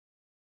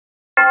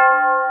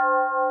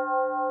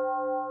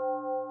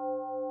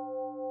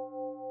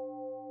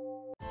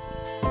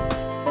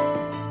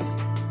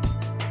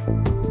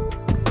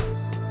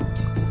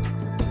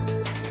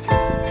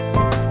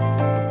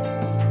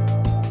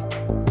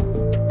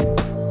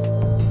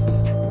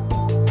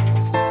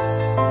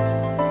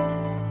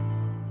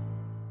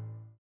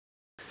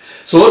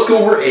So let's go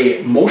over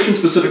a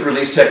motion-specific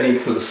release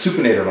technique for the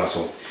supinator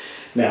muscle.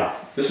 Now,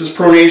 this is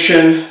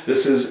pronation,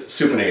 this is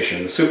supination.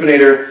 The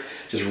supinator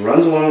just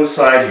runs along the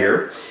side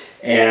here,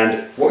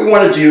 and what we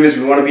want to do is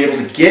we want to be able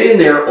to get in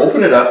there,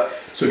 open it up,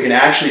 so we can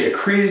actually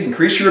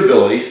increase your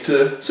ability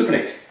to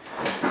supinate.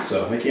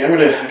 So, Mickey, I'm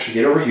going to actually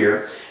get over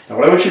here. Now,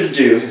 what I want you to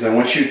do is I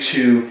want you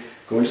to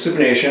go into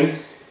supination.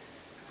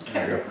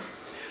 There we go.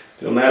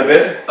 Feeling that a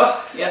bit?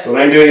 Oh, yes. So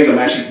what I'm doing is I'm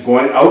actually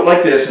going out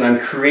like this, and I'm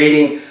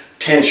creating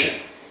tension.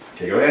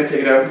 Okay, go ahead,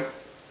 take it out.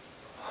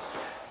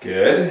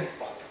 Good.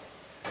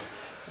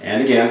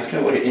 And again, it's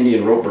kind of like an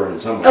Indian rope burn in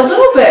some ways. A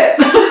little bit.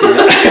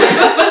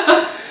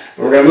 Yeah.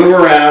 But we're going to move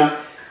around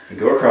and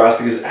go across,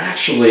 because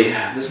actually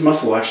this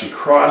muscle actually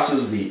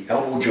crosses the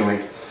elbow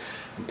joint,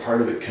 and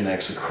part of it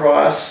connects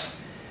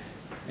across.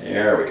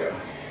 There we go.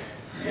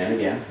 And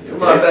again. It's a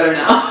lot better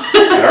now.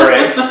 All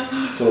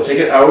right. So we'll take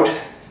it out,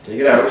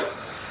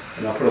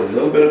 and I'll put a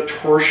little bit of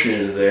torsion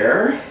into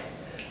there.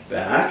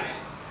 Back,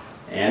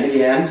 and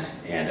again,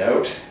 and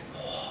out.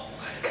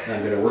 And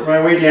I'm going to work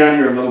my way down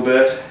here a little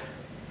bit.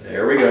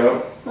 There we go.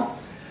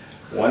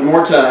 One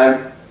more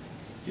time.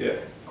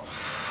 Good.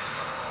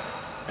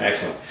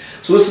 Excellent.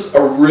 So this is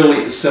a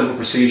really simple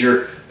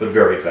procedure, but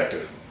very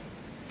effective.